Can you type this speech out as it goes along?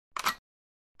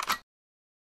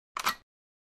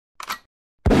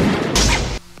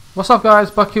What's up guys,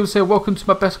 BucKillz here. Welcome to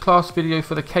my best class video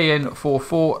for the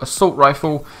KN-44 Assault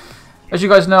Rifle. As you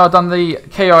guys know, I've done the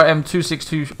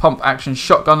KRM-262 pump action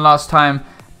shotgun last time,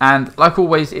 and like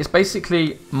always, it's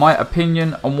basically my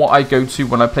opinion on what I go to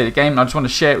when I play the game, and I just want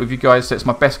to share it with you guys, so it's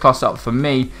my best class setup for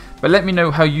me. But let me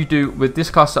know how you do with this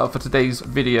class setup for today's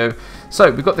video. So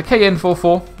we've got the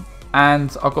KN-44,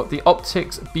 and I've got the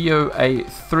optics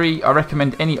BO3. I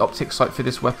recommend any optics sight for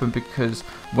this weapon because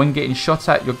when getting shot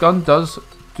at, your gun does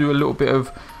do a little bit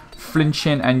of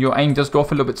flinching and your aim does go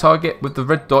off a little bit target. With the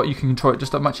red dot you can control it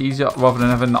just that much easier rather than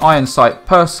having the iron sight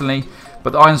personally,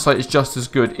 but the iron sight is just as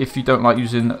good if you don't like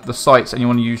using the sights and you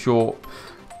want to use your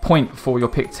point for your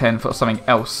pick 10 for something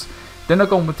else. Then I've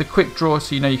gone with the quick draw,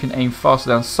 so you know you can aim faster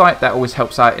down sight. That always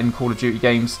helps out in Call of Duty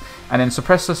games. And then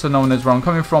suppressor, so no one knows where I'm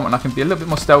coming from and I can be a little bit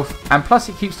more stealth, and plus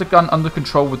it keeps the gun under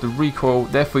control with the recoil,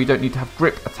 therefore you don't need to have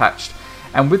grip attached.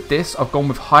 And with this I've gone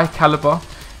with high caliber.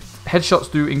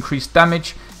 Headshots do increase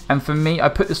damage, and for me I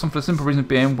put this on for the simple reason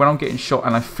being when I'm getting shot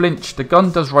and I flinch, the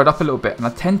gun does ride up a little bit and I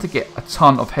tend to get a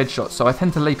ton of headshots, so I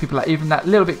tend to lay people out even that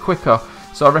little bit quicker.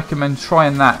 So I recommend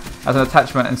trying that as an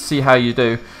attachment and see how you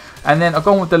do. And then I've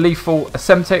gone with the lethal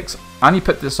Semtex. I only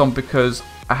put this on because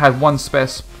I had one spare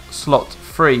slot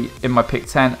free in my pick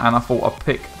 10 and I thought I'd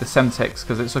pick the Semtex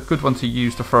because it's a good one to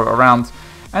use to throw it around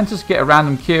and just get a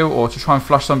random kill or to try and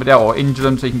flush somebody out or injure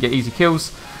them so you can get easy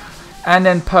kills. And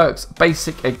then perks,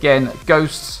 basic again,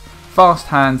 ghosts, fast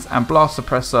hands and blast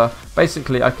suppressor.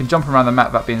 Basically I can jump around the map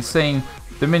without being seen.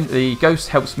 The ghost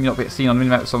helps me not get seen on the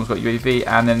minimap if someone's got UAV,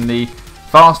 and then the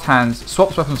fast hands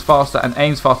swaps weapons faster and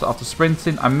aims faster after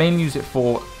sprinting. I mainly use it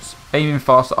for aiming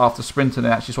faster after sprinting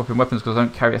than actually swapping weapons because I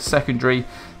don't carry a secondary.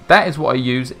 That is what I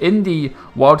use. In the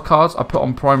wildcards I put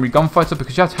on primary gunfighter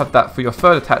because you have to have that for your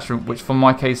third attachment, which for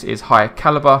my case is higher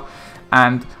caliber.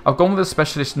 And I've gone with a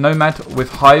specialist nomad with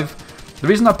hive. The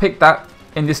reason I picked that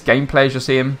in this gameplay, as you're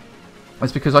seeing,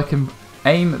 is because I can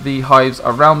aim the hives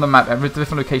around the map at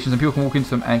different locations and people can walk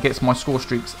into them and it gets my score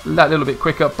streaks that little bit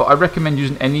quicker. But I recommend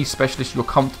using any specialist you're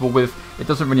comfortable with. It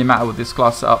doesn't really matter with this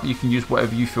class setup, you can use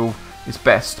whatever you feel is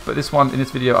best. But this one, in this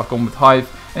video, I've gone with hive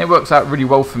and it works out really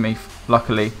well for me,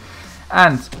 luckily.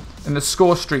 And in the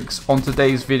score streaks on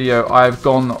today's video, I've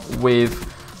gone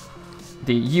with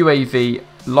the UAV,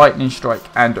 lightning strike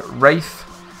and wraith.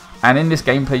 And in this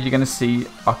gameplay, you're going to see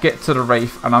I get to the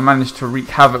wraith and I managed to wreak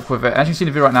havoc with it. As you can see in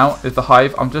the video right now, is the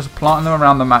hive. I'm just planting them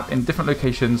around the map in different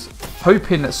locations,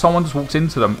 hoping that someone just walks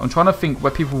into them. I'm trying to think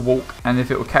where people walk and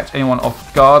if it will catch anyone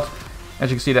off guard.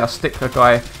 As you can see there, I stick a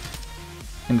guy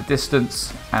in the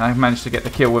distance and I managed to get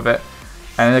the kill with it.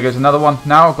 And there goes another one.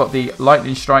 Now I've got the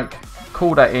lightning strike.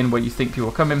 Call that in where you think people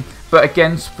are coming. But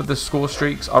again, for the score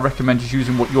streaks, I recommend just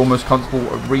using what you're most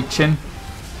comfortable at reaching.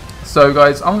 So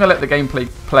guys, I'm going to let the gameplay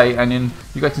play and then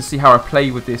you guys can see how I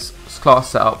play with this class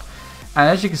setup. And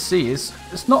as you can see,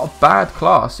 it's not a bad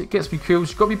class. It gets me kills.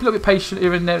 You've got to be a little bit patient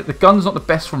here and there. The gun's not the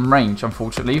best from range,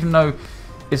 unfortunately. Even though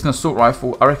it's an assault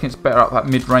rifle, I reckon it's better up at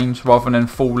mid-range rather than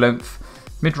full length.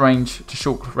 Mid-range to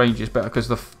short range is better because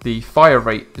the fire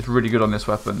rate is really good on this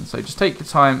weapon. So just take your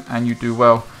time and you do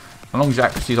well. As long as your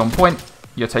accuracy is on point,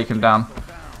 you'll take them down.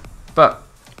 But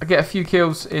I get a few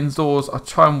kills indoors. I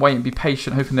try and wait and be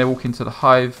patient, hoping they walk into the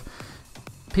hive.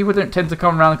 People don't tend to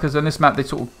come around because on this map they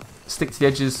sort of stick to the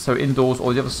edges, so indoors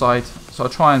or the other side. So I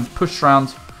try and push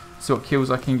around, see what kills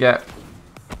I can get.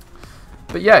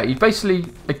 But yeah, you basically,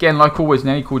 again, like always in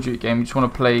any Call of Duty game, you just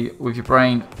want to play with your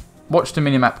brain. Watch the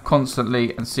minimap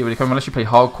constantly and see where they come. Unless you play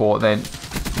hardcore, then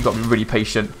you've got to be really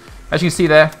patient. As you can see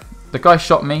there, the guy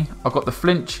shot me. I got the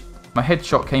flinch. My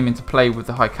headshot came into play with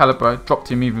the high caliber.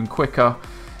 Dropped him even quicker.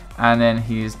 And then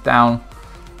he is down.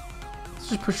 Let's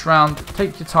just push around,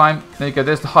 take your time. There you go,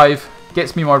 there's the hive.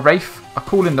 Gets me my wraith. I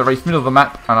call in the wraith middle of the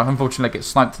map and I unfortunately get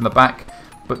sniped in the back.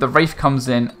 But the wraith comes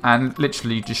in and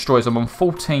literally destroys them. I'm on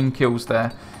 14 kills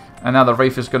there. And now the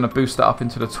wraith is going to boost that up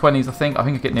into the 20s, I think. I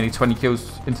think I get nearly 20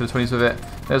 kills into the 20s with it.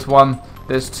 There's one,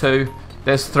 there's two,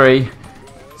 there's three.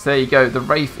 So there you go, the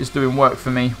wraith is doing work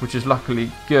for me, which is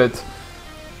luckily good.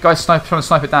 Guy's trying to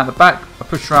snipe it down at the back. I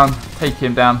push around, take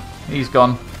him down. He's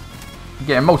gone.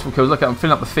 Getting multiple kills. Look at, I'm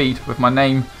filling up the feed with my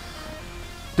name.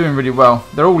 Doing really well.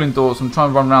 They're all indoors. I'm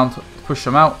trying to run around to push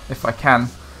them out if I can.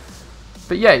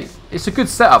 But yeah, it's a good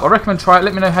setup. I recommend try it.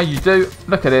 Let me know how you do.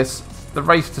 Look at this. The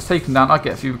wraith just taken down. I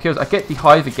get a few kills. I get the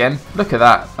hive again. Look at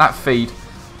that feed.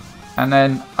 And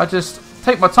then I just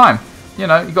take my time. You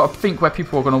know, you got to think where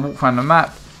people are going to walk around the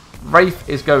map. Wraith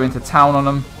is going to town on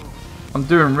them. I'm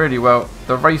doing really well.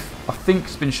 The wraith, I think,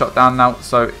 has been shot down now,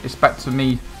 so it's back to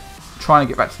me trying to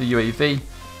get back to the UAV.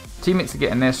 Teammates are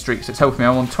getting their streaks. It's helping me.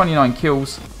 I'm on 29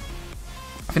 kills.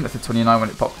 I think that's the 29 when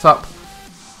it popped up.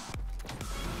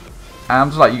 And I'm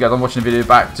just like you guys, I'm watching the video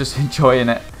back, just enjoying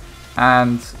it.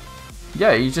 And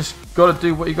yeah, you just got to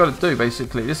do what you got to do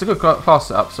basically. This is a good class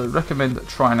setup, so recommend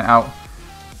trying it out.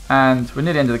 And we're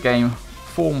near the end of the game.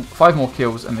 5 more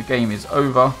kills and the game is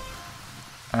over.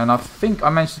 And I think I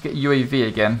managed to get UAV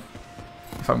again,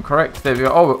 if I'm correct. There we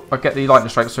go. Oh, I get the lightning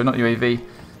strike, so not UAV.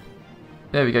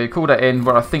 There we go. You call that in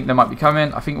where I think they might be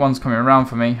coming. I think one's coming around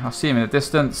for me. I see him in the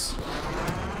distance.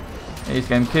 He's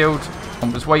getting killed.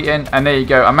 I'm just waiting, and there you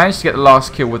go. I managed to get the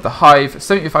last kill with the Hive,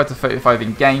 75 to 35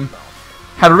 in game.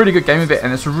 Had a really good game of it,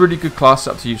 and it's a really good class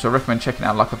up to you, so I recommend checking it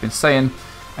out like I've been saying.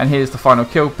 And here's the final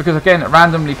kill, because again,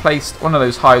 randomly placed one of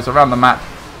those hives around the map,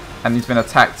 and he's been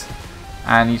attacked,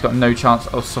 and he's got no chance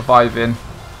of surviving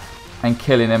and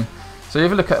killing him. So you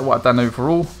have a look at what I've done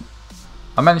overall.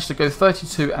 I managed to go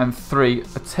 32 and 3,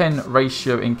 a 10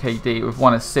 ratio in KD with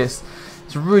 1 assist.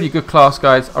 It's a really good class,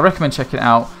 guys. I recommend checking it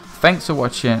out. Thanks for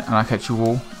watching, and I'll catch you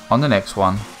all on the next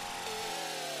one.